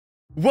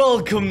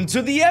Welcome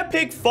to the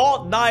epic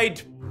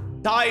Fortnite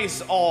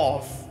dice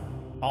off.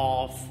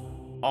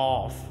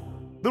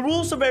 The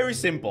rules are very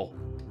simple.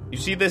 You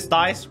see this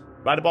dice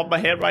right above my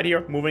head right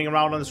here, moving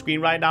around on the screen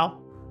right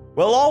now?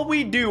 Well, all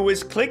we do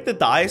is click the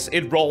dice,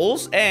 it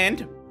rolls,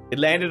 and it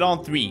landed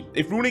on 3.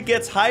 If Runic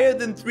gets higher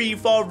than 3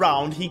 for a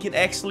round, he can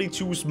actually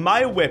choose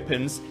my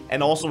weapons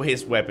and also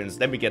his weapons.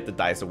 Then we get the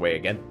dice away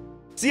again.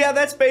 So yeah,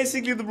 that's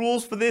basically the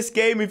rules for this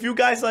game. If you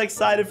guys are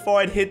excited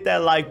for it, hit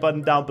that like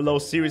button down below.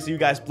 Seriously, you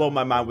guys blow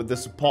my mind with the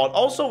support.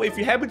 Also, if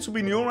you happen to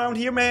be new around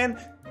here, man,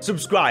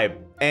 subscribe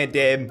and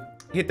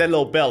hit that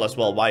little bell as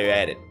well while you're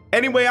at it.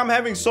 Anyway, I'm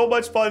having so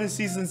much fun in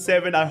Season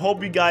 7. I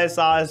hope you guys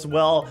are as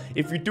well.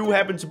 If you do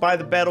happen to buy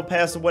the Battle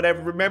Pass or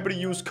whatever, remember to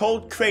use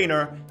code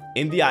Craner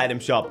in the item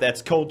shop.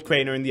 That's code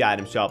Craner in the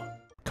item shop.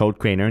 Code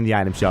Craner in the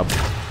item shop.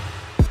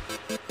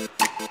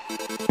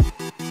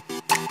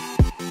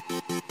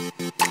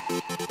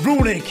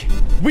 Runic,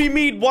 we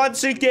meet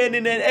once again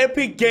in an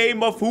epic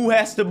game of who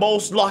has the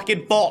most luck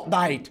in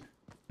Fortnite.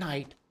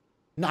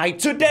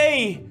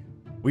 Today,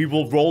 we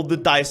will roll the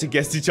dice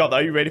against each other.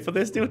 Are you ready for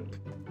this, dude?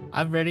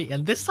 I'm ready,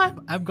 and this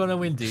time, I'm gonna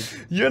win, dude.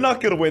 You're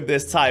not gonna win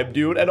this time,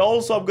 dude. And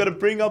also, I'm gonna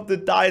bring up the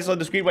dice on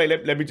the screen.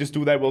 Wait, let me just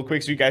do that real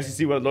quick so you guys can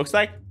see what it looks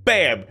like.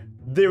 Bam!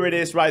 There it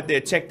is right there.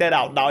 Check that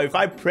out. Now, if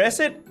I press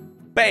it,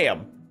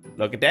 bam!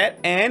 Look at that.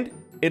 And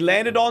it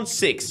landed on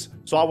 6.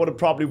 So I would have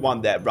probably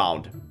won that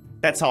round.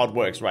 That's how it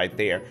works right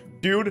there.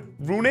 Dude,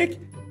 Runic,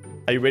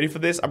 are you ready for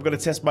this? I'm gonna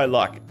test my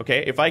luck,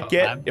 okay? If I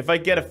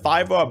get a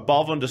 5 or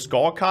above on the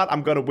scorecard,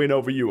 I'm gonna win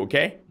over you,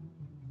 okay?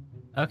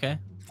 Okay.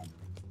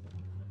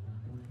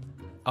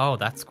 Oh,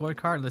 that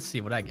scorecard? Let's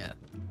see what I get.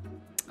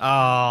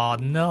 Oh,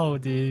 no,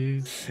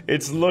 dude.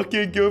 It's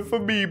looking good for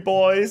me,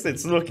 boys.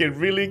 It's looking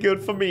really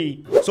good for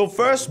me. So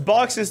first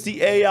box is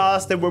the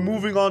ARs. Then we're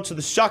moving on to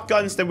the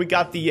shotguns. Then we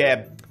got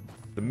the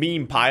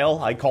meme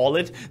pile, I call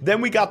it.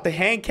 Then we got the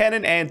hand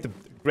cannon and the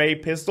gray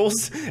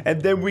pistols.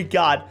 And then we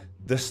got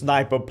the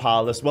sniper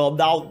pile as well.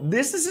 Now,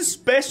 this is a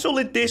special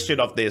edition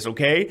of this,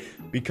 okay?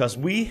 Because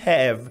we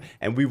have,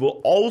 and we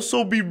will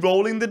also be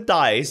rolling the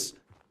dice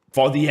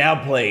for the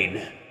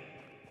airplane.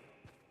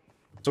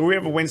 So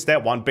whoever wins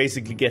that one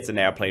basically gets an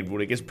airplane,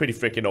 Runic. It's pretty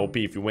freaking OP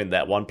if you win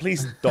that one.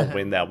 Please don't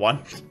win that one.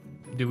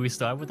 Do we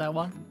start with that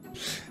one?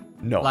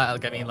 No.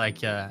 Like, I mean,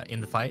 like, in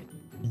the fight?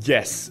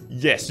 Yes,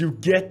 you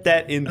get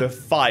that in the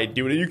fight,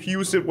 dude. You can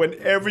use it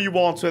whenever you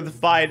want to in the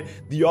fight.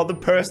 The other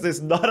person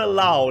is not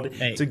allowed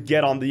to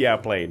get on the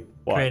airplane.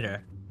 What?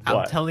 Crater,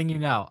 I'm telling you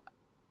now,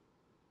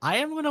 I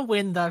am gonna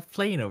win that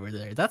plane over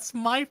there. That's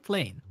my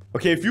plane.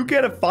 Okay, if you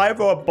get a 5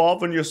 or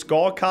above on your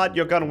scorecard,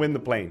 you're gonna win the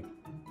plane.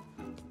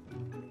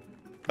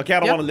 Okay,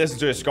 I don't want to listen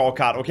to your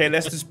scorecard. Okay,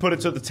 let's just put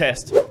it to the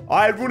test.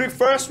 Alright, Runic,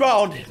 first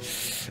round.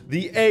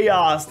 The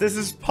ARs. This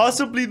is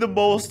possibly the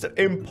most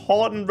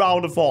important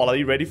round of all. Are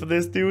you ready for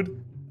this,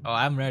 dude? Oh,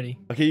 I'm ready.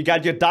 Okay, you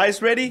got your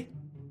dice ready?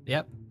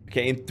 Yep.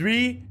 Okay, in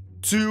 3,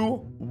 2,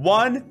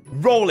 1,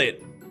 roll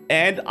it.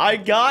 And I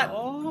got...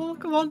 Oh,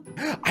 come on.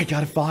 I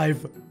got a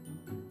 5.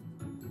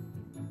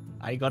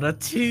 I got a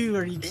 2.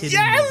 Are you kidding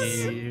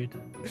me, dude?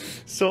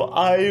 So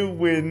I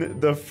win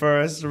the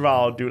first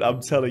round, dude.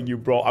 I'm telling you,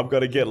 bro. I'm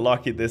gonna get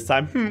lucky this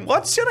time.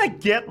 What should I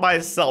get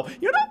myself?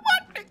 You know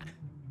what?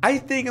 I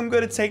think I'm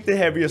gonna take the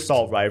heavy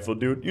assault rifle,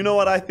 dude. You know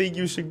what I think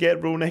you should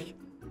get, Runic?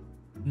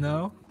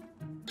 No.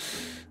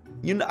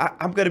 You know,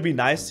 I'm gonna be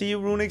nice to you,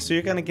 Runic. So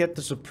you're gonna get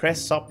the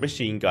suppressed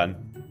submachine gun.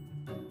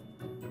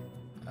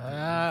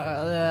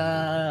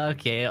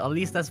 Okay. At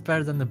least that's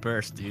better than the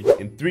burst, dude.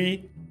 In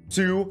 3,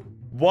 2,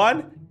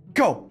 1,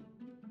 go.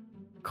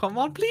 Come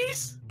on,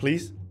 please.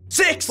 Please.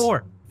 6.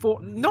 4.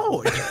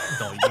 No,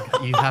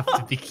 you have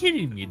to be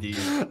kidding me, dude.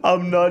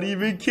 I'm not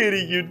even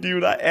kidding you,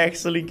 dude. I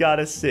actually got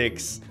a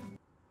 6.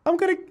 I'm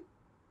gonna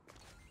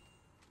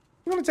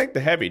take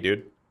the heavy,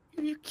 dude.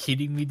 Are you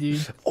kidding me,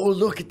 dude? Oh,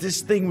 look at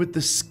this thing with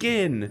the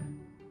skin.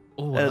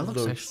 Oh, that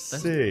looks looks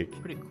sick.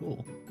 Pretty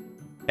cool.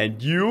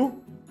 And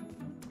you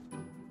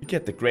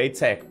get the gray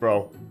tech,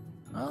 bro.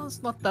 Well,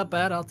 it's not that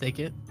bad. I'll take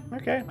it.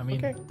 Okay. I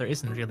mean, there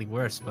isn't really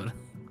worse, but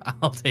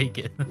I'll take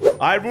it. All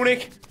right,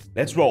 Runic,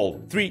 let's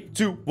roll. 3,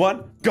 2,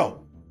 1,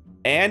 go.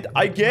 And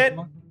I get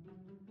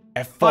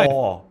a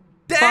 4.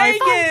 Dang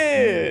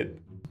it!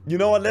 You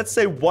know what? Let's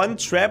say 1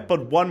 trap,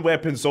 but 1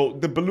 weapon, so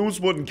the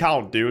balloons wouldn't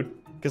count, dude.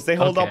 Because they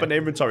hold up an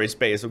inventory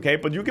space, okay?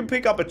 But you can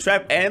pick up a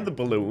trap and the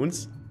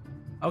balloons.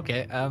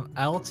 Okay,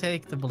 I'll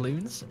take the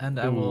balloons, and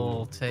I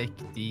will take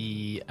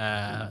the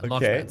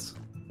launch pads.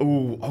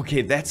 Ooh,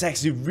 okay, that's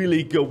actually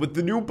really good. With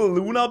the new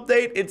balloon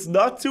update, it's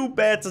not too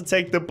bad to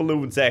take the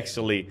balloons,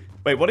 actually.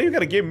 Wait, what are you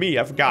gonna give me?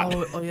 I forgot.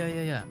 Oh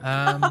yeah.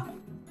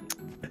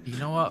 You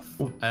know what?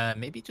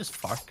 Maybe just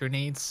fart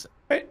grenades.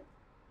 Wait.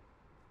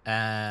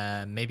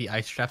 Maybe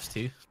ice traps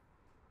too.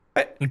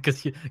 Wait.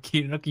 Because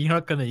you're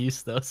not gonna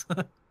use those.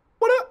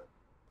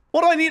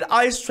 What do I need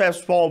ice traps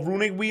for,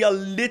 Runic? We are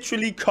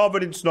literally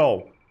covered in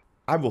snow.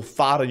 I will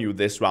fart on you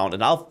this round,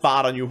 and I'll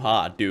fart on you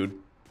hard, dude.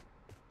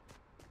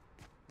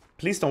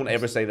 Please don't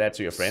ever say that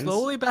to your friends.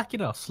 Slowly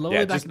backing off.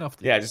 Slowly backing off.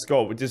 Dude. Yeah, just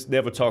go. Just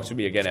never talk to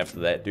me again after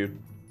that, dude.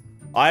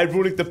 I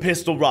ruined the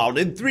pistol round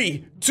in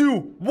 3, 2,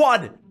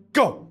 1,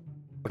 go.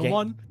 Okay. Come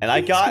on. And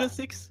I got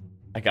 6.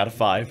 I got a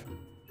 5.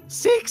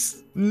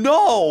 6.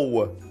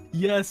 No.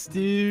 Yes,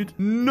 dude.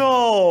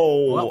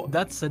 No. Well,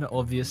 that's an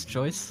obvious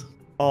choice.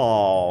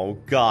 Oh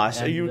gosh,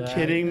 And, are you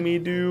kidding me,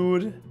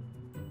 dude?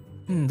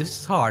 This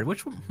is hard.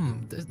 Which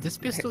one? This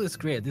pistol is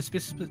great. This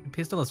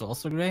pistol is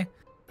also great,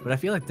 but I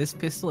feel like this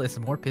pistol is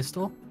more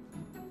pistol.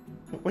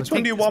 Which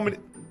one do you want me?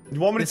 You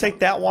want me to take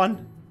that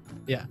one?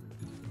 Yeah.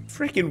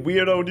 Freaking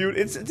weirdo, dude.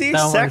 It's the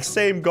That exact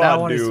same gun, that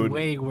one dude. is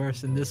way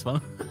worse than this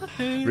one.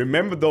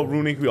 Remember though,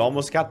 Runic, we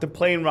almost got the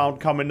plane round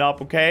coming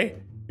up. Okay,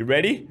 you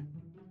ready?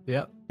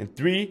 Yep. In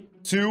 3,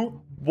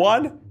 2,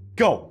 1,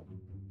 go.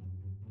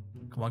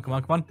 Come on, come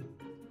on, come on.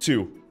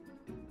 2.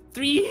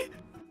 3.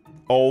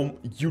 Oh,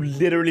 you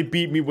literally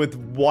beat me with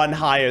 1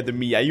 higher than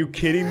me. Are you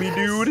kidding me,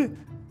 dude?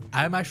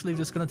 I'm actually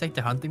just gonna take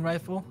the hunting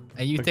rifle,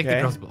 and you take the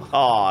crossbow.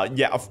 Oh,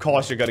 yeah, of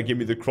course you're gonna give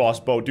me the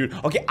crossbow, dude.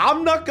 Okay,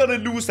 I'm not gonna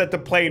lose at the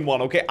plane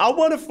one, okay? I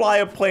wanna fly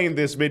a plane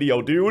this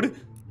video, dude.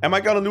 Am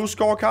I gonna lose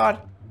scorecard?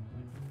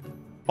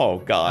 Oh,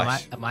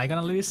 gosh. Am I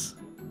gonna lose?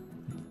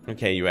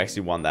 Okay, you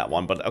actually won that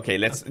one, but okay,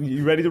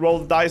 you ready to roll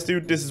the dice,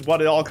 dude? This is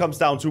what it all comes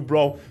down to,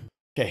 bro.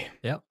 Okay.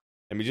 Yep.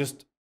 Let me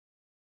just...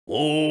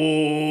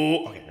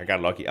 Oh, okay, I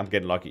got lucky. I'm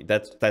getting lucky.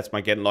 That's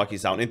my getting lucky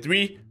sound. In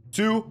 3,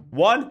 2,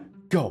 1,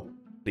 go.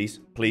 Please,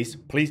 please,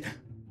 please,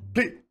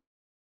 please.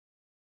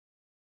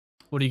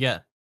 What do you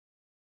get?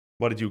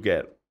 What did you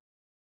get?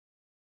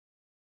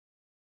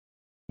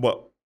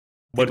 What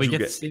did you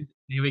get? Did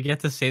we get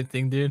the same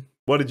thing, dude?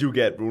 What did you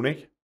get,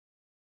 Runic?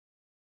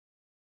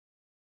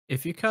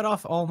 If you cut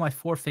off all my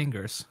 4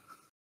 fingers,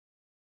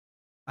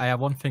 I have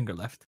 1 finger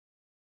left.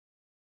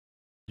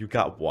 You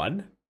got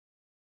 1?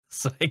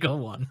 So I got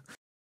 1.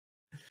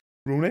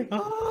 Runic?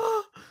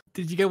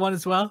 Did you get 1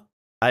 as well?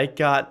 I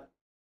got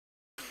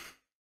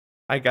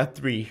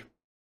 3.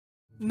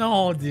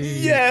 No, dude.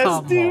 Yes,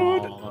 Come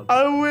dude. on.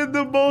 I win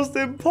the most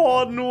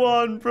important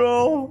one,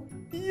 bro.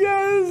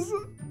 Yes.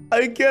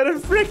 I get a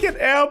freaking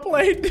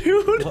airplane,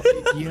 dude. Well,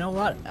 you know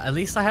what? At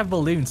least I have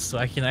balloons, so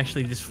I can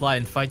actually just fly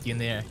and fight you in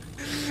the air.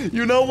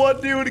 You know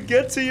what, dude?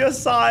 Get to your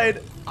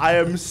side. I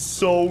am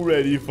so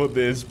ready for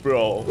this,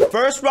 bro.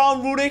 First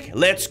round, Runic.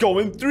 Let's go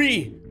in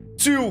 3,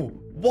 2,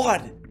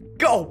 1,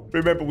 go.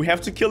 Remember, we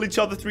have to kill each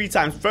other 3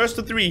 times. First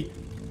to 3.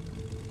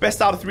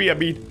 Best out of 3, I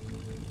mean.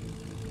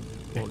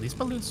 Well, these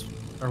balloons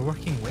are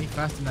working way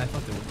faster than I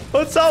thought they would.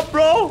 What's up,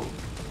 bro?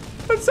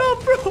 What's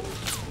up, bro?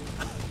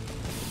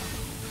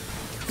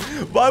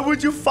 Why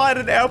would you fight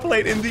an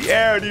airplane in the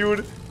air,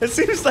 dude? It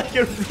seems like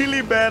a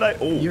really bad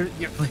idea. Oh,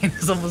 Your plane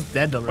is almost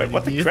dead already. wait,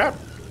 what the dude. crap?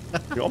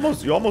 You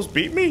almost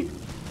beat me?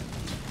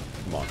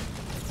 Come on.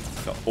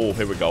 Oh,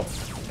 here we go.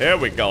 Here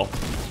we go.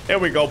 Here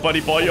we go,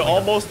 buddy boy. You're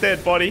almost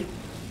dead, buddy.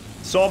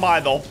 So am I,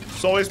 though.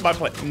 So is my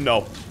plane.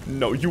 No.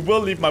 No, you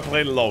will leave my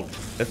plane alone.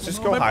 Let's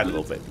just go hide a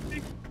little bit.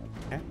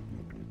 Okay?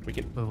 We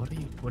can... But what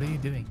are you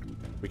doing?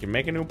 We can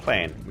make a new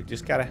plan. We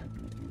just gotta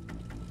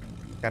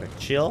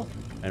chill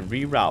and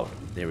reroute.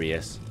 There he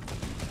is.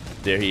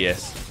 There he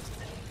is.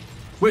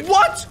 Wait,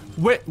 what?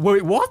 Wait,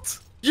 what?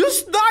 You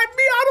sniped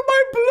me out of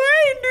my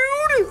plane,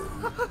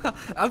 dude!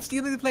 I'm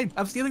stealing the plane.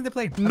 I'm stealing the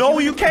plane. No,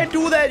 you can't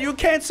do that. You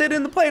can't sit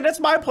in the plane. That's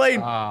my plane.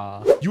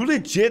 You You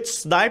legit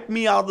sniped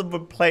me out of a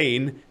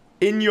plane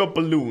in your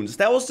balloons.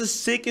 That was the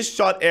sickest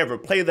shot ever.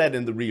 Play that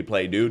in the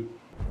replay, dude.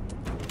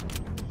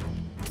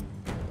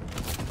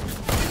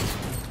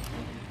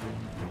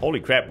 Holy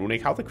crap,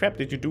 Runic. How the crap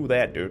did you do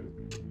that, dude?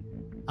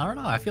 I don't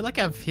know. I feel like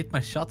I've hit my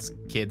shots,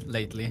 kid,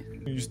 lately.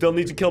 You still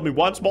need to kill me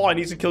once more. I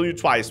need to kill you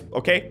twice.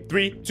 Okay?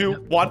 3, 2,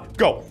 1,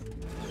 go.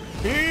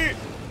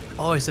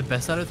 Oh, is it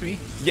best out of 3?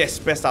 Yes,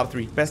 best out of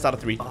 3. Best out of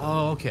 3.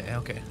 Oh, okay,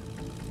 okay.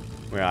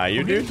 Where are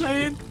you, dude?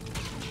 Plane.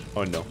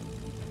 Oh, no.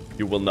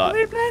 You will not.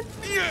 Plane.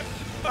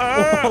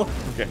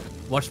 Okay.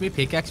 Watch me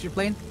pickaxe your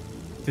plane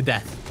to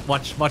death.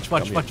 Watch.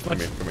 Come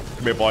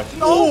here, boy.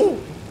 No!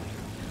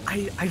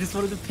 I just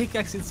wanted to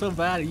pickaxe it so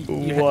bad.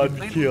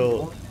 One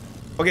kill.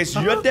 Okay, so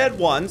you're dead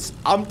once.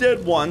 I'm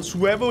dead once.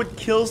 Whoever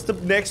kills the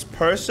next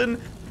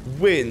person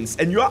wins.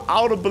 And you're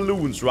out of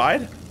balloons,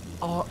 right?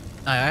 Oh,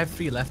 I have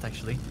 3 left,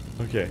 actually.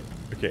 Okay.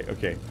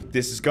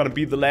 This is gonna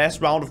be the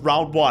last round of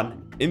round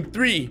 1. In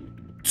 3,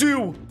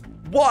 2,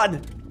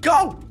 1,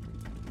 go!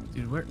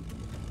 Dude, where?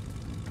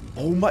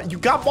 Oh my, you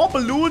got more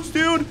balloons,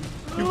 dude?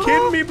 You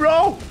kidding me,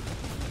 bro?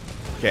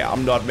 Okay,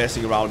 I'm not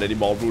messing around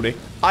anymore, Runic.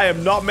 I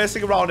am not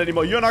messing around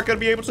anymore. You're not gonna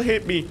be able to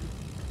hit me.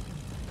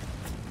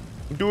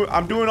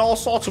 I'm doing all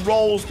sorts of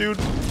rolls, dude.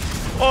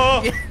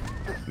 Oh!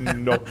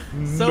 No.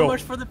 So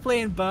much for the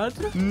plane, bud.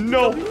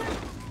 No.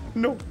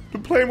 No. The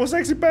plane was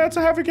actually bad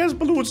to have against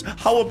balloons.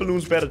 How are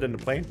balloons better than the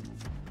plane?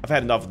 I've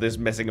had enough of this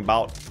messing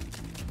about.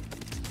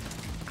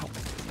 Ow.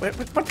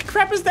 What the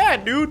crap is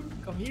that, dude?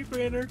 Come here,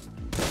 creator.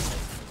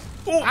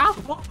 Oh. Ow.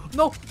 Oh,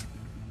 no.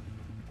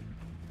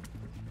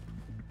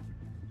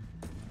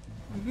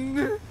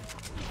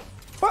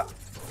 What?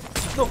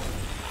 No.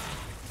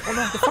 Oh,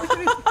 no. The fuck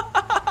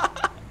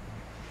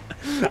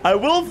I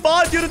will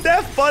fall you to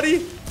death,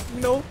 buddy.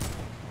 No.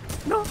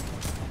 No.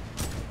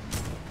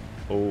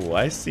 Oh,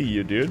 I see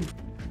you, dude.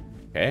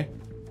 Okay.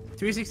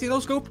 360 no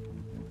scope.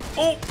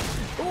 Oh!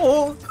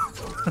 Oh!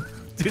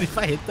 Dude, if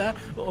I hit that.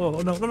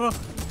 Oh, no, no, no.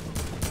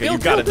 Okay, you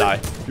gotta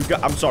die.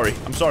 I'm sorry.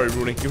 I'm sorry,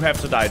 Rooney. You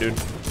have to die, dude.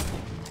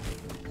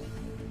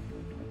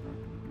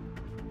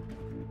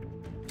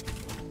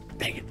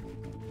 Dang it.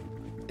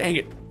 Dang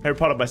it. Harry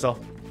Potter myself.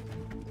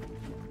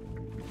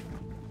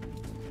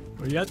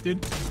 Where you at,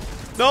 dude?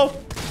 No!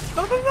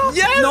 No, no, no!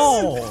 Yes!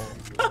 No!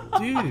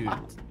 Dude.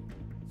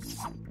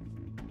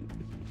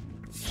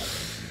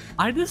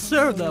 I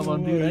deserve that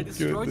one, dude. I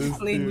destroyed you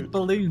playing with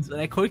balloons and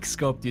I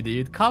quickscoped you,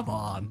 dude. Come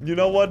on. You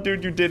know what,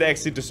 dude? You did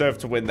actually deserve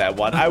to win that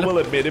one. I will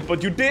admit it,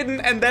 but you didn't,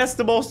 and that's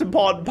the most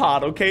important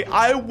part, okay?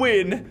 I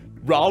win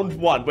round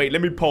 1. Wait,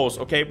 let me pause,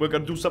 okay? We're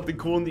gonna do something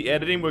cool in the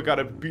editing. We're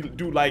gonna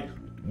do like,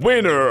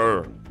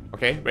 winner!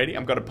 Okay, ready?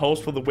 I'm gonna pose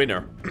for the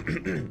winner.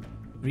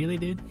 Really,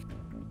 dude?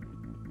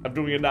 I'm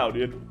doing it now,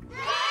 dude.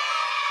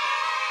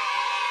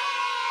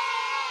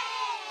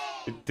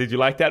 Did you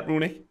like that,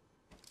 Rooney?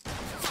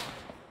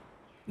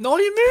 No,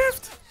 you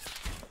moved!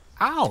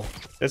 Ow.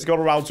 Let's go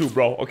to round 2,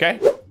 bro, okay?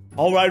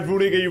 All right,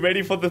 Rooney, are you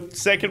ready for the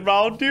second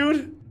round,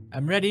 dude?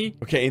 I'm ready.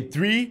 Okay, in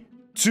 3,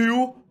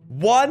 2,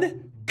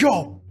 1,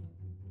 go!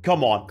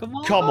 Come on. Come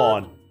on. Come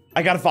on.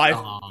 I got a 5.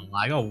 Oh,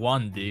 I got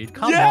 1, dude.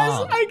 Come Yes,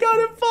 on. I got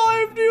a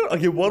 5, dude.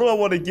 Okay, what do I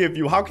want to give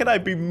you? How can I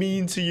be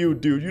mean to you,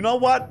 dude? You know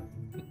what?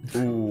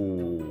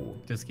 Ooh.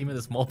 Just give me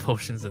the small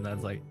potions and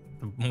that's like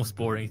the most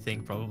boring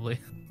thing, probably.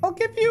 I'll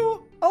give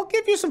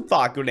you some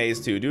fog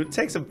grenades too, dude.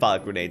 Take some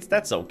fog grenades.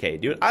 That's okay,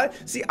 dude.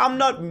 I'm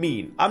not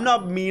mean. I'm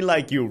not mean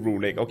like you,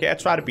 Runic. Okay, I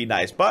try to be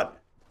nice, but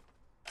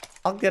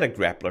I'll get a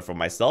grappler for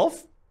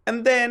myself,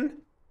 and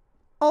then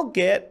I'll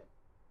get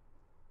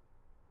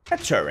a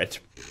turret.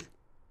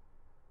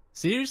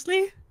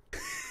 Seriously?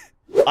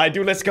 I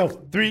do. Let's go.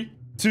 3,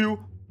 2,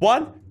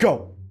 1,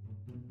 go.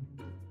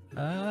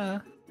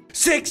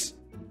 6.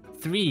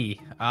 3.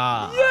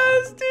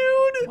 Yes,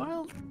 dude.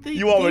 Well,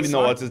 You already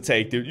know what to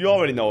take, dude. You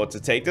already know what to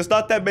take. There's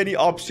not that many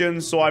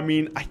options, so I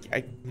mean,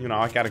 you know,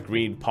 I got a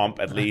green pump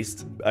at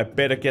least. I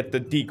better get the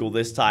deagle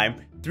this time.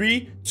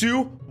 3,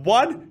 2,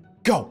 1,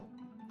 go.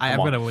 I am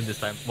gonna win this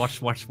time.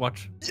 Watch, watch,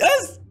 watch.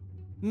 Yes.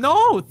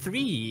 No,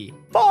 3.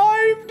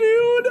 5,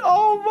 dude.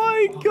 Oh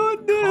my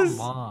goodness.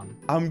 Come on.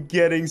 I'm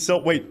getting so.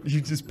 Wait,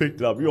 you just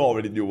picked it up. You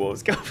already knew what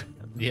was coming.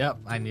 Yep,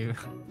 I knew.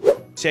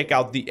 Check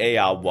out the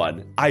AR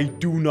one. I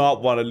do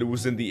not want to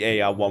lose in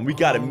the AR one. We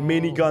got a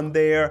minigun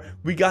there.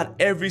 We got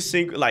every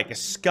single, like a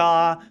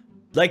SCAR.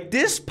 Like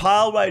this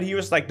pile right here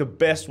is like the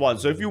best one.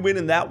 So if you win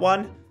in that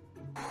one,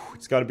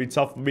 it's gotta be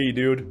tough for me,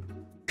 dude.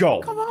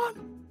 Go. Come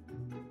on.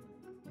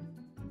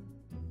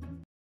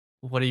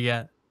 What do you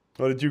get?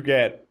 What did you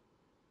get?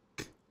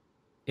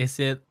 Is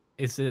it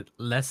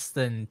less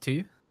than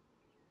 2?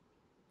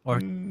 Or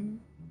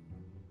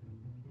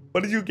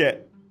What did you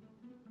get?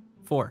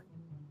 4?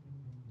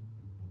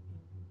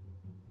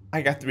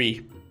 I got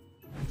 3.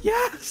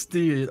 Yes,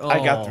 dude. Oh.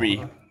 I got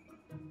 3.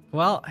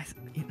 Well,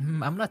 I'm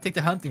gonna take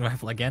the hunting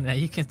rifle again, and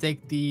you can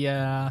take the.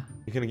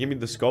 You gonna give me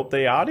the scope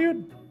they are,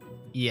 dude?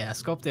 Yeah,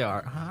 scope they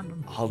are.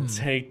 I'll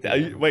take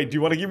that. Wait, do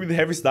you want to give me the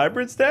heavy sniper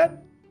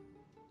instead?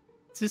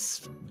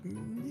 Just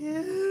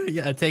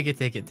yeah, take it.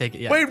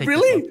 Yeah. Wait, take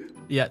really?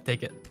 Yeah,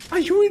 take it. Are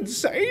you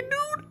insane,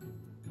 dude?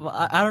 Well,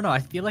 I don't know. I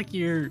feel like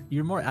you're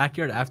more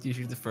accurate after you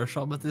shoot the first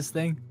shot with this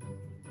thing.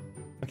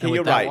 Okay,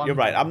 you're right. You're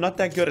right. I'm not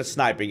that good at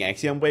sniping,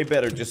 actually. I'm way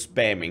better just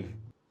spamming.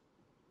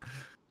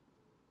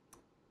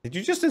 Did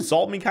you just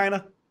insult me,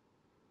 kinda?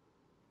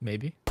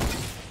 Maybe.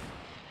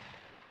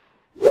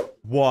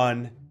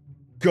 1,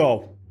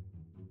 go.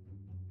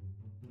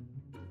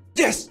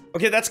 Yes.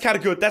 Okay, that's kind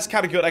of good. That's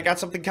kind of good. I got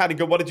something kind of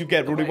good. What did you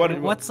get, Rudy?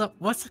 What's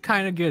the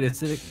kind of good?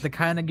 Is it the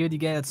kind of good you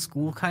get at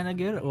school, kind of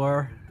good,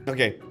 or?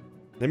 Okay,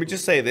 let me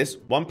just say this: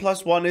 1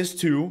 + 1 is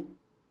 2.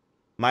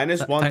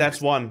 Minus 1, that's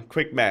 1.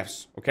 Quick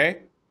maths,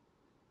 okay?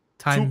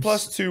 Times 2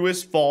 + 2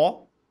 is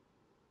 4.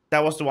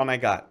 That was the one I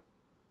got.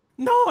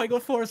 No, I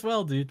got 4 as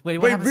well, dude. Wait,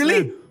 Wait,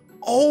 really?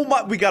 Oh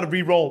my! We gotta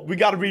re-roll. We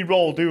gotta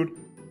re-roll, dude.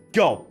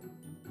 Go.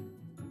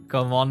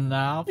 Come on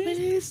now,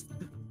 please.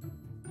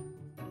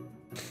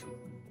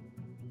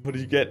 What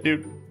did you get,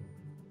 dude?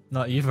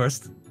 No, you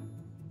first.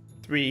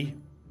 3.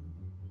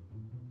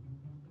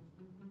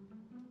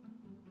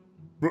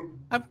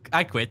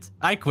 I quit.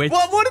 I quit.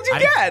 What did you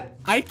get?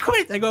 I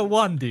quit. I got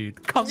 1,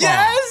 dude. Come on.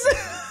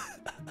 Yes!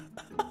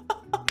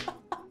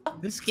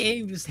 This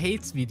game just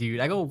hates me,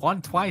 dude. I got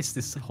 1 twice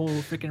this whole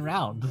freaking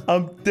round.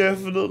 I'm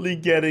definitely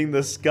getting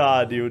the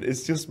SCAR, dude.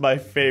 It's just my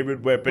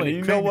favorite weapon. Wait, and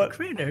you know what?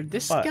 Critter,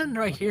 this gun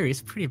right here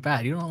is pretty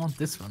bad. You don't want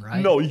this one,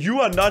 right? No,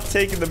 you are not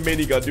taking the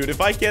minigun, dude.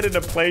 If I get in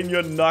a plane,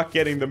 you're not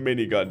getting the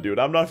minigun, dude.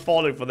 I'm not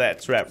falling for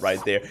that trap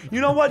right there.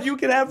 You know what? You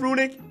can have,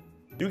 Runic.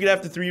 You can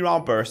have the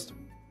 3-round burst.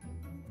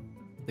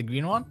 The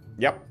green one?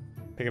 Yep.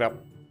 Pick it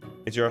up.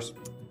 It's yours.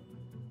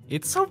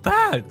 It's so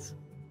bad.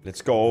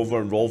 Let's go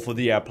over and roll for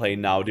the airplane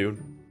now,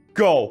 dude.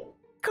 Go.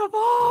 Come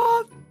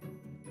on.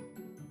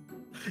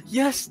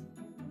 Yes.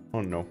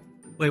 Oh, no.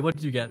 Wait, what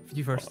did you get?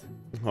 You first.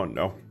 Oh,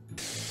 no.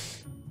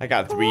 I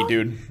got a 3,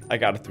 dude. I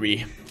got a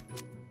 3.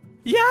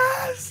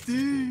 Yes,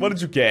 dude. What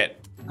did you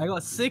get? I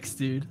got 6,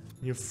 dude.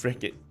 You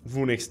frickin'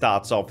 Runic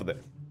starts off with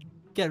it.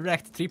 Get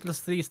wrecked. 3 plus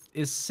 3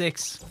 is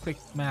 6. Quick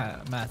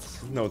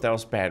maths. No, that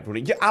was bad,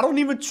 Runic. Yeah, I don't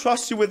even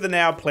trust you with an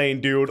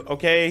airplane, dude,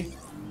 okay?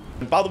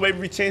 And by the way,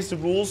 we changed the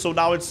rules, so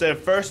now it's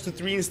first to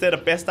 3 instead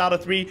of best out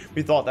of 3.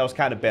 We thought that was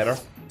kind of better.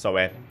 So,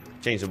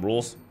 change the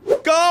rules.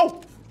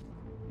 Go!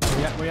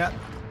 Where we at?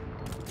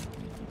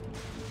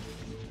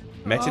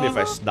 Imagine if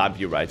I sniped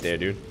you right there,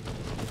 dude.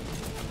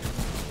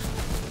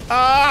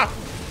 Ah!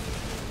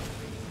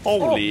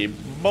 Holy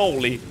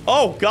moly.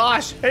 Oh,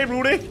 gosh. Hey,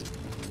 Runic.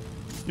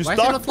 You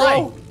stuck,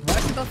 bro? Why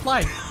is it not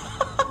flying?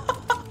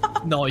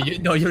 No,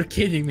 you're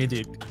kidding me,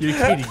 dude. You're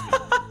kidding me.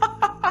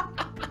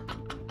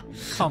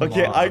 Come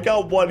Okay, on. I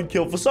got 1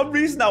 kill. For some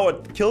reason, our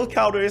kill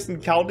counter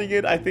isn't counting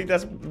it. I think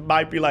that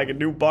might be like a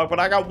new bug, but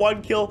I got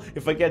 1 kill.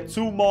 If I get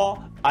 2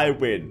 more, I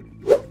win.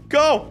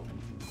 Go!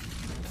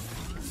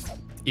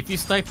 If you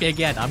snipe me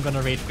again, I'm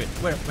gonna rage quit.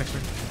 Where?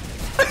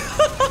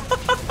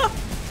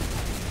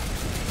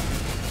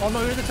 Oh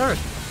no, you're in the turret.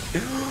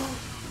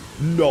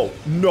 No.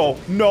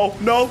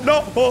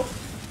 Oh.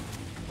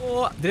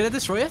 Oh, did I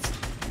destroy it?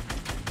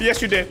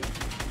 Yes, you did.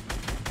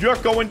 You're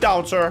going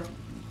down, sir.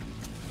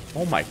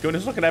 Oh my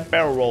goodness, look at that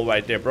barrel roll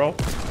right there, bro.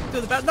 To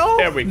the back. No.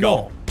 There we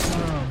go.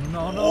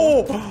 No.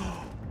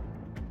 Oh.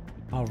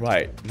 All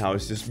right, now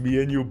it's just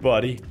me and you,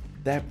 buddy.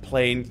 That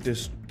plane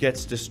just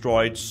gets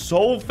destroyed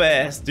so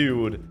fast,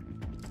 dude.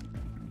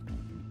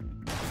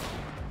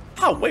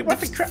 Oh, wait, what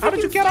the crap? How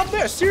did you get up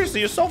there? Seriously,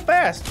 you're so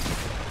fast.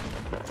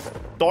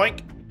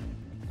 Doink.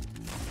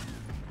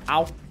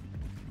 Ow.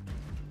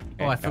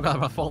 Oh, I forgot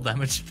about fall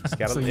damage.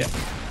 Scattered, yeah.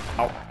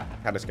 Ow.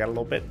 Kind of scattered a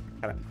little bit.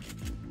 Kinda.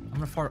 I'm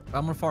gonna fart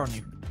on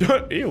you.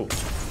 Ew.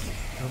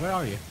 Where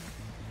are you?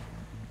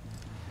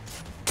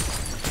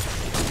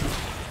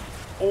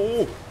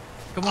 Oh.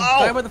 Come on, Ow.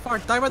 die by the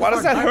fart. Die by the Why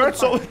fart. does that hurt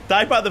so?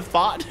 Die by the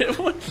fart?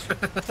 What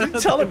are you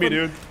telling me,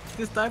 dude?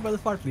 Just die by the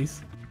fart,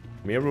 please.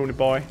 Come here, Rooney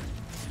boy.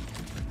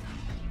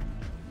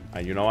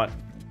 You know what?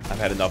 I've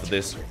had enough of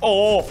this.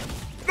 Oh!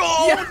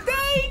 Oh, Yeah.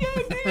 dang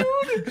it,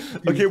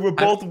 dude! Okay, we're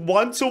both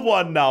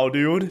 1-1 now,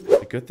 dude.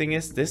 The good thing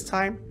is, this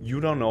time, you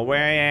don't know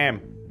where I am.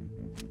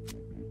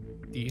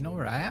 Do you know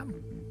where I am?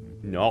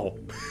 No.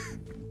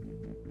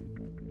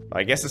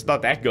 I guess it's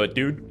not that good,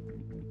 dude.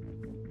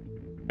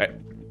 Hey,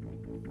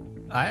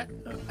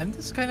 I'm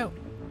just kind of...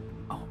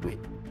 Oh, wait.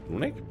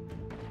 Runic?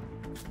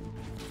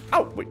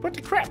 Oh, wait, what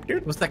the crap,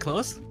 dude? Was that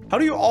close? How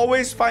do you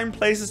always find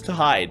places to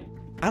hide?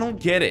 I don't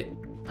get it.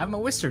 I'm a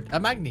wizard.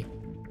 I'm Agni.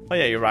 Oh,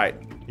 yeah, you're right.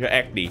 You're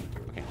acne.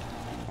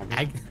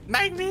 Okay.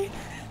 Magni!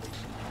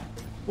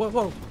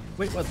 Whoa.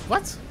 Wait,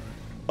 what?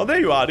 Oh, there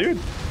you are, dude.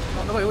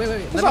 Oh, no, wait.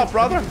 What's up,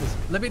 brother?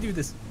 Let me do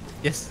this.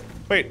 Yes.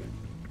 Wait.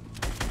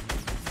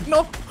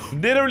 No!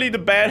 Literally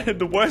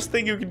the worst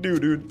thing you can do,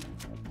 dude.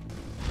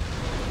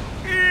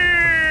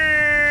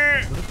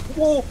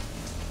 Whoa!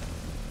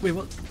 Wait,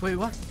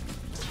 what?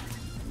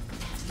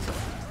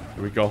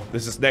 Here we go.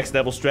 This is next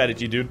level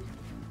strategy, dude.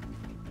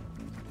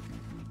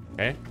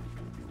 Okay.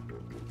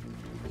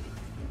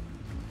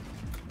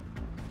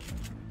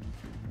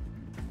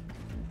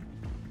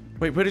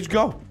 Wait, where did you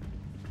go?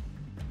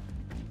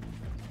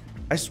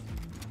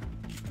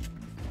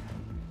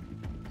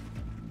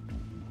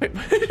 Wait,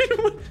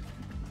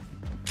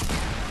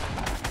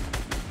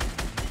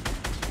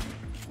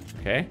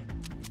 okay.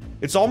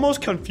 It's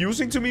almost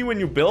confusing to me when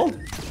you build.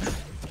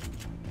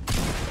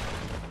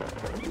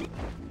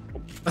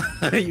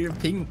 You're a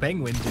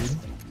penguin, dude.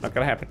 Not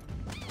gonna happen.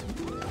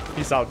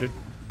 Peace out, dude.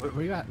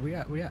 Where you at?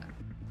 Where you at?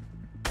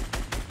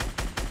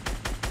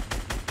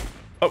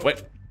 Oh,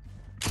 wait.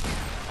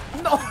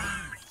 No!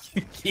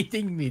 You're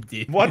kidding me,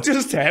 dude. What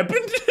just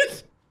happened?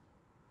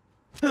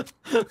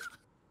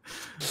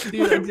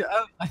 Dude,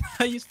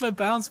 I used my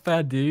bounce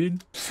pad,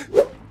 dude.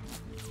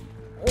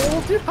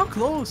 Oh, dude, how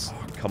close?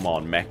 Oh, come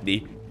on,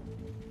 Macney.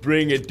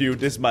 Bring it, dude.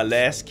 This is my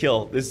last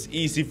kill. This is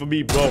easy for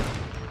me, bro.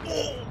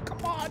 Oh,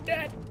 come on,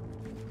 Dad.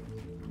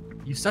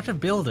 You're such a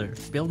builder.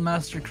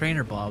 Buildmaster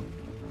Craner Bob.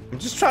 I'm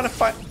just trying to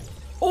find...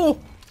 Oh!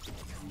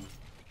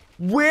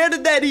 Where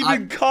did that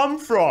even come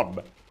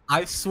from?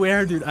 I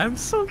swear, dude, I'm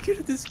so good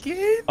at this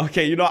game.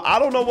 Okay, you know, I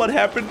don't know what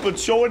happened, but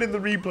show it in the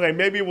replay.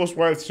 Maybe it was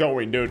worth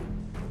showing, dude.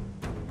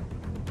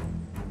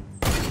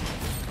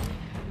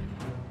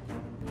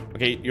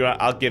 Okay, you know,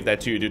 I'll give that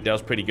to you, dude. That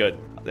was pretty good.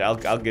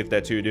 I'll give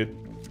that to you, dude.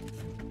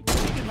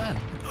 Good man.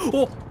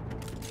 Oh!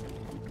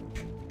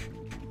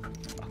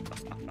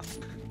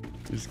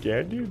 You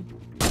scared, dude?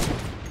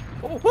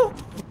 Oh!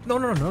 No!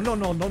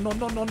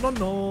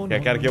 Yeah, I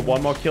gotta get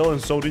one more kill,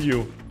 and so do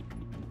you.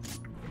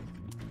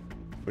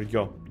 Where'd you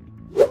go?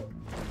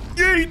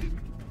 Yeet!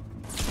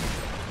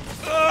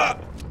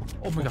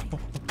 Oh my god.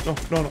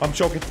 No, I'm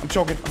choking.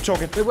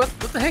 Wait, what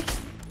the heck?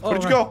 Oh, Where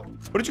did you go?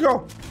 Where did you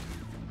go?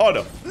 Oh,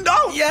 no.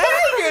 No! Yeah!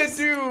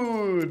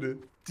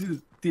 Dude!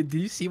 Dude, did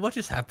you see what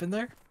just happened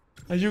there?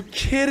 Are you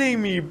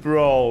kidding me,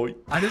 bro?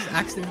 I just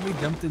accidentally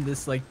jumped in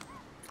this, like,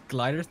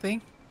 glider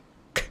thing.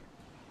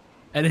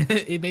 And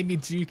it made me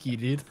jukey,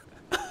 dude.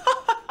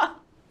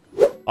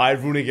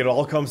 Alright, Runic, it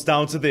all comes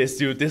down to this,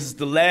 dude. This is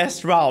the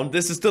last round.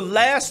 This is the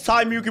last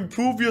time you can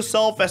prove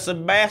yourself as a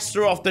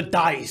master of the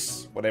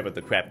dice. Whatever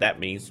the crap that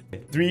means.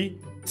 3,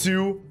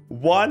 2,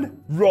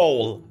 1,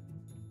 roll.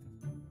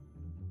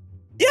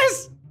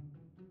 Yes!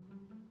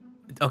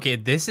 Okay,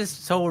 this is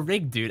so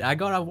rigged, dude. I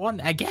got a 1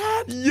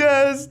 again.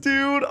 Yes,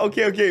 dude.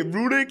 Okay.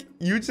 Runic,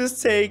 you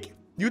take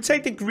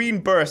the green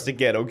burst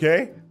again,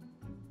 okay?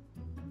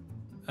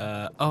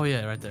 Oh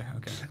yeah, right there.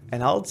 Okay.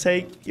 And I'll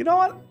take, you know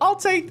what? I'll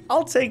take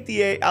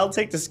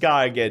the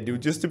sky again,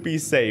 dude, just to be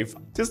safe.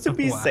 Just to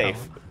be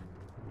safe.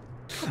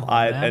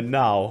 Alright, and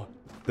now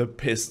the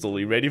pistol.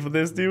 You ready for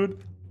this,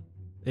 dude?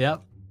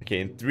 Yep. Okay,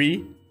 in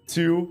 3,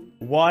 2,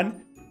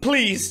 1,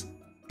 please.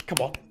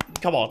 Come on.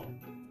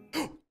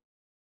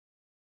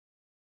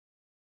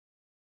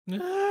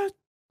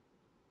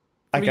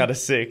 I got a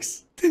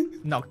 6.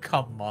 No,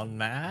 come on,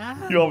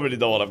 man. You already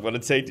know what I'm gonna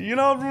take. You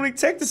know, Runic,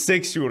 take the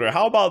 6-shooter.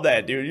 How about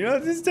that, dude? You know,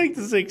 just take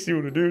the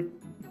 6-shooter, dude.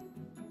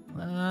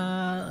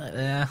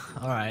 Yeah,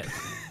 alright.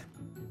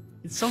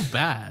 It's so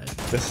bad.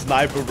 The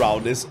sniper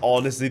round is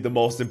honestly the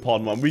most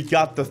important one. We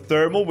got the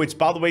thermal, which,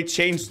 by the way,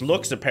 changed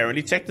looks,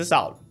 apparently. Check this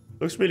out.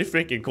 Looks really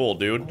freaking cool,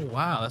 dude. Oh,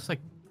 wow, that's like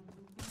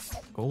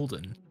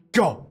golden.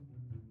 Go!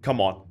 Come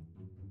on.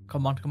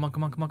 Come on.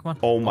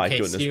 Oh my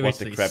goodness, what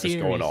the crap is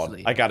going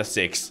on? I got a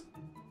 6.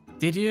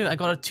 Did you? I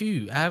got a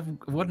 2. I have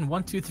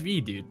 1, 2, 3,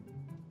 dude.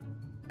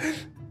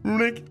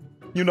 Runic,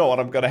 you know what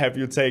I'm gonna have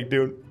you take,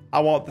 dude.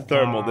 I want the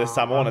thermal this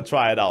time. I want to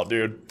try it out,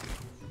 dude.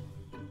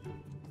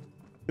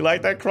 You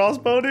like that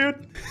crossbow,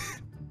 dude?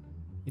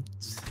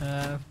 It's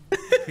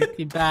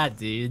pretty bad,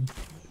 dude.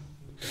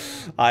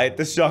 Alright,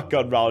 the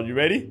shotgun round. You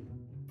ready?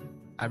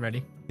 I'm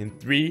ready. In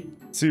 3,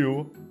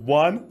 2,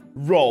 1,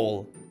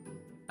 roll.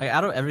 Like,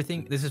 out of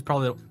everything, this is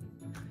probably...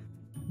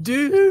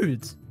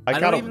 Dude! I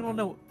don't even want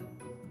to...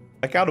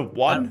 I got a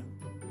 1?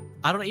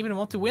 I don't even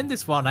want to win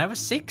this one. I have a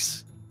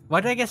 6.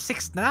 Why did I get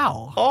 6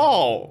 now?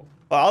 Oh!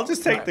 Well, I'll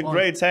just take the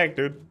gray tech,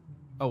 dude.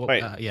 Oh, well,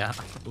 wait. Yeah.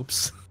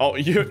 Oops. Oh,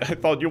 I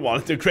thought you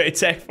wanted the gray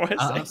tech for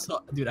a second.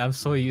 Dude, I'm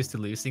so used to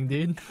losing,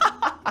 dude.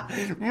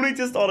 Runic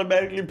just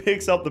automatically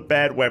picks up the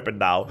bad weapon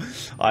now.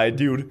 Alright,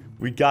 dude.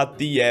 We got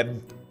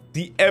the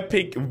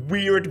epic,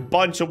 weird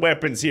bunch of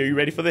weapons here. You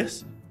ready for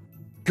this?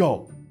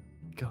 Go.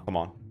 Come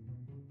on.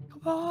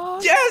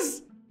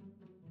 Yes!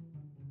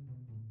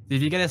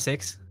 Did you get a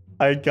 6?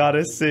 I got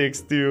a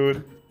 6,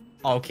 dude.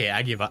 Okay,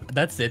 I give up.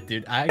 That's it,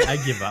 dude. I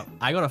give up.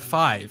 I got a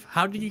 5.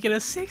 How did you get a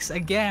 6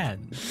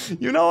 again?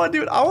 You know what,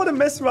 dude? I want to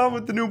mess around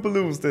with the new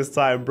balloons this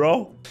time,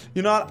 bro.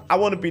 You know what? I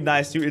want to be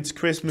nice to you. It's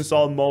Christmas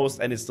almost,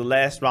 and it's the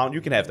last round.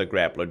 You can have the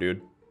grappler,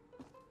 dude.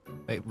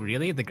 Wait,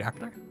 really? The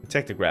grappler?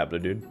 Take the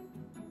grappler, dude.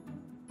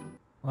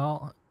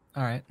 Well,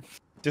 alright.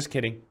 Just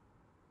kidding.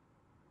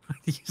 Are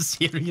you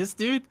serious,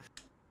 dude?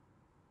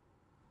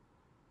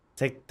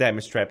 Take the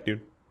damage trap,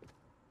 dude.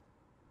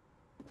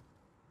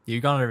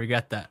 You're gonna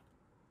regret that.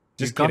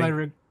 Just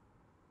kidding.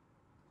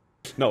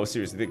 No,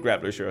 seriously, the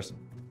grappler is yours.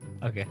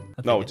 Okay.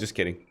 No, just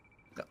kidding.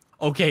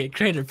 Okay,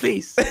 Crater,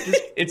 please.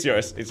 It's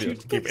yours. It's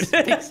yours. Keep it.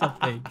 Take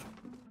something.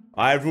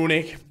 Alright,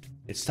 Runic.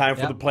 It's time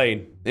for the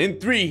plane. In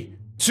 3,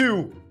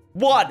 2,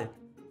 1,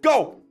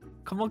 go!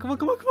 Come on. What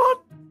the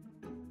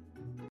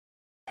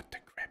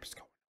crap is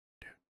going on,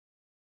 dude?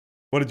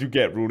 What did you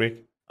get,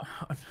 Runic?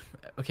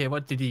 Okay,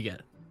 what did you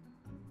get?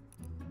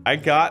 I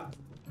got...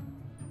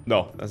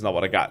 No, that's not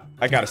what I got.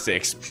 I got a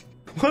 6.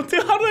 What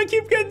the... How do I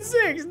keep getting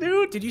 6,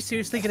 dude? Did you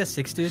seriously get a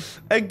 6, dude?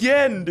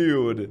 Again,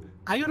 dude.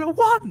 I got a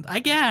 1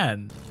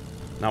 again.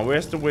 Now,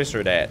 where's the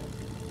wizard at?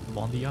 I'm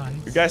on the ice.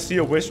 You guys see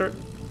a wizard?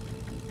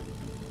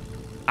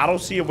 I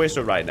don't see a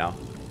wizard right now.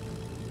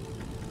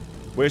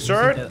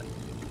 Wizard?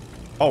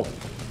 Oh.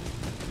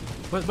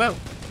 Well, what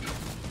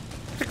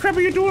the crap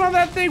are you doing on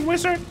that thing,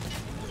 wizard?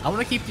 I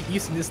want to keep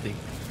using this thing.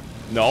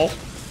 No.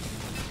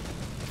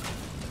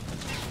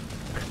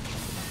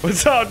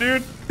 What's up,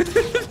 dude?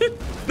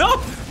 No!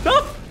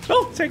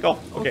 Take off.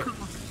 Okay.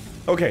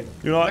 Okay,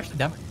 you know what? Actually,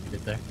 damn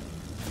it there.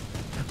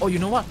 Oh, you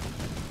know what?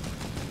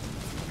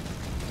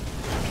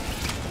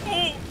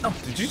 Oh,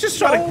 did you just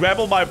try to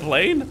grapple my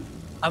plane?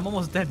 I'm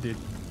almost dead, dude.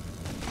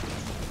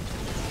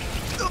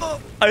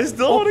 I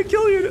still want to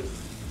kill you.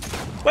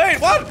 Wait,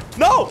 what?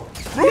 No!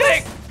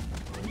 Runic!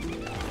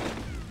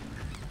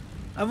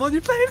 I'm on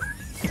your plane.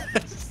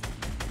 Yes.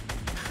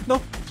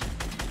 No.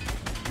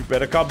 You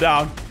better come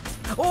down.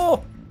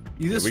 Oh!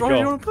 You destroyed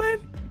your own plane?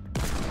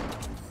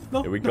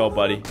 No. Here we go,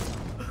 buddy.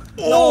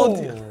 Oh!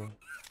 Dude.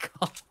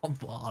 Come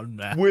on,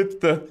 man.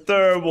 With the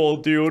thermal,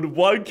 dude.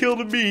 1 kill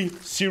to me,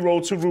 0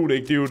 to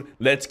Runic, dude.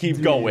 Let's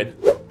keep going.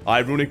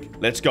 Alright, Runic,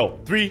 let's go.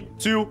 3,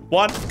 2,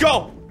 1,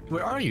 go!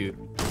 Where are you?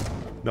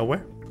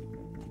 Nowhere.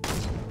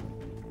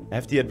 I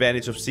have the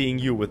advantage of seeing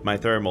you with my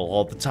thermal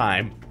all the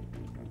time.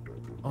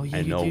 Oh, yeah,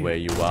 I know where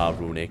you are,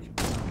 Runic.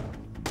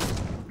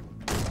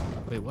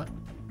 Wait, what?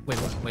 Wait,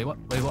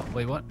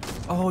 what?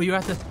 Oh, you're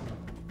at the...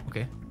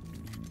 Okay.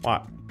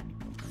 What?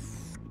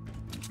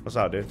 What's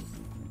up, dude?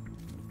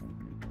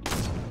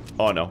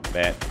 Oh, no.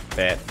 Bad.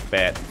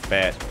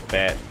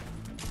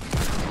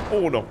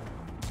 Oh, no.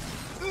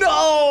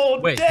 no!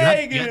 Wait,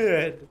 Dang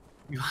it!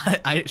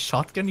 I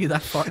shotgun you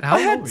that far? How I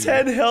had low were you?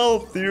 10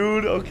 health,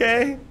 dude.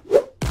 Okay.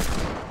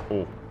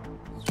 Oh.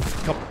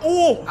 Come.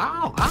 Oh!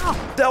 Ow!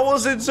 Ow! That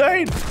was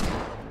insane.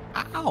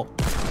 Ow! Ow!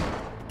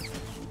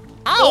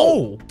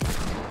 Oh!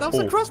 That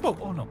was Oh. a crossbow.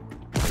 Oh no.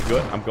 You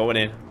good? I'm going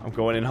in. I'm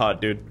going in hard,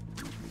 dude.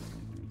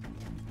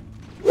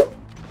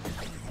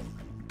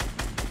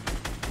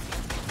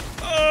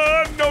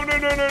 No, no,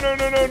 no, no, no,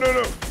 no, no, no,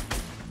 no.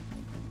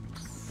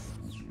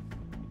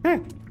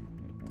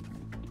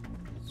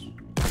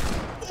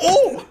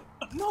 Oh!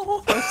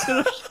 No!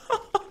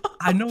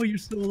 I know you're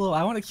so low.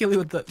 I want to kill you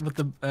with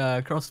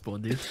the crossbow,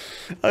 dude.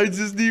 I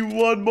just need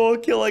one more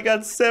kill. I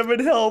got 7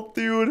 health,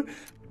 dude.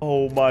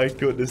 Oh my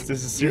goodness,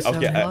 this is serious.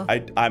 Okay,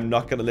 I'm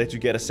not gonna let you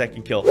get a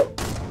second kill.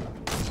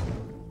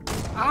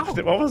 Ow!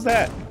 What was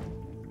that?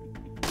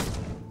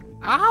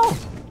 Ow!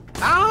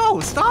 Ow!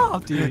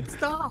 Stop, dude!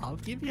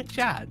 Stop! Give me a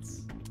chance.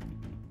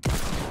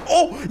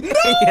 Oh no!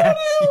 Yes,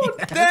 Dude!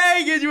 yes.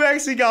 Dang it! You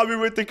actually got me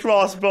with the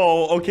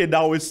crossbow. Okay,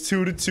 now it's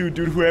 2-2,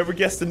 dude. Whoever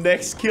gets the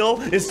next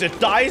kill is the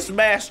Dice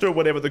Master,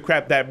 whatever the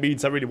crap that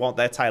means. I really want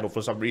that title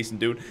for some reason,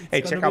 dude.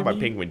 Hey, check out my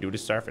penguin, dude.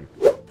 It's surfing.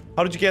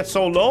 How did you get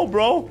so low,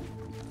 bro?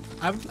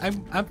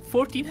 I'm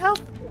 14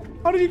 health.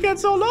 How did you get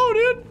so low,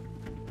 dude?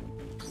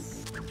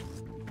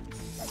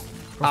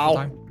 Crossbow Ow.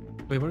 time.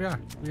 Wait, where we are?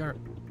 We are.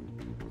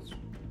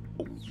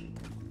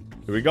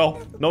 Here we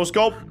go. No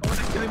scope.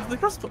 Oh, the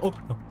crossbow. Oh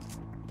no.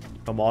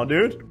 Come on,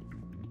 dude.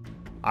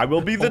 I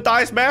will be the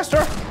Dice Master.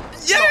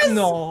 Yes!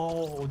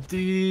 No,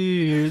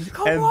 dude.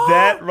 Come And on.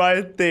 that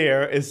right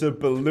there is a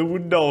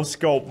balloon no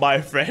scope,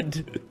 my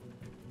friend.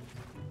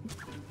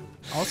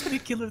 I was gonna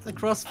kill it with the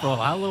crossbow.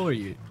 How low are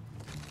you?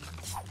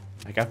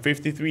 I got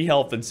 53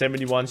 health and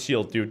 71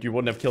 shield, dude. You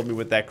wouldn't have killed me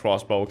with that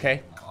crossbow,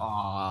 okay?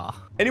 Ah.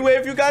 Anyway,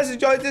 if you guys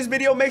enjoyed this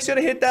video, make sure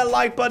to hit that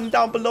like button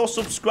down below.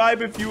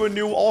 Subscribe if you are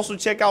new. Also,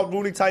 check out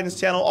Runic Titan's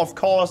channel, of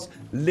course.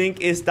 Link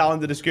is down in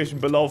the description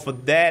below for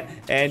that.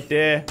 And,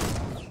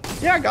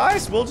 yeah,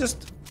 guys, we'll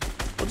just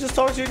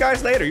talk to you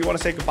guys later. You want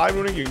to say goodbye,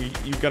 Runic?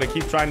 You gotta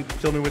keep trying to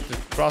kill me with the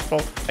crossbow?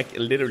 I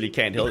literally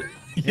can't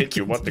hit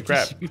you. What the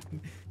crap?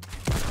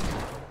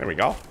 There we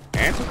go.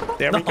 And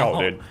there we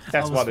go, dude.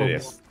 That's what it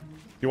is.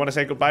 You want to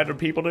say goodbye to the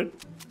people, dude?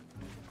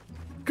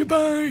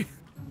 Goodbye.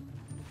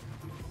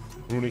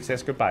 Runic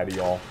says goodbye to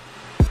y'all.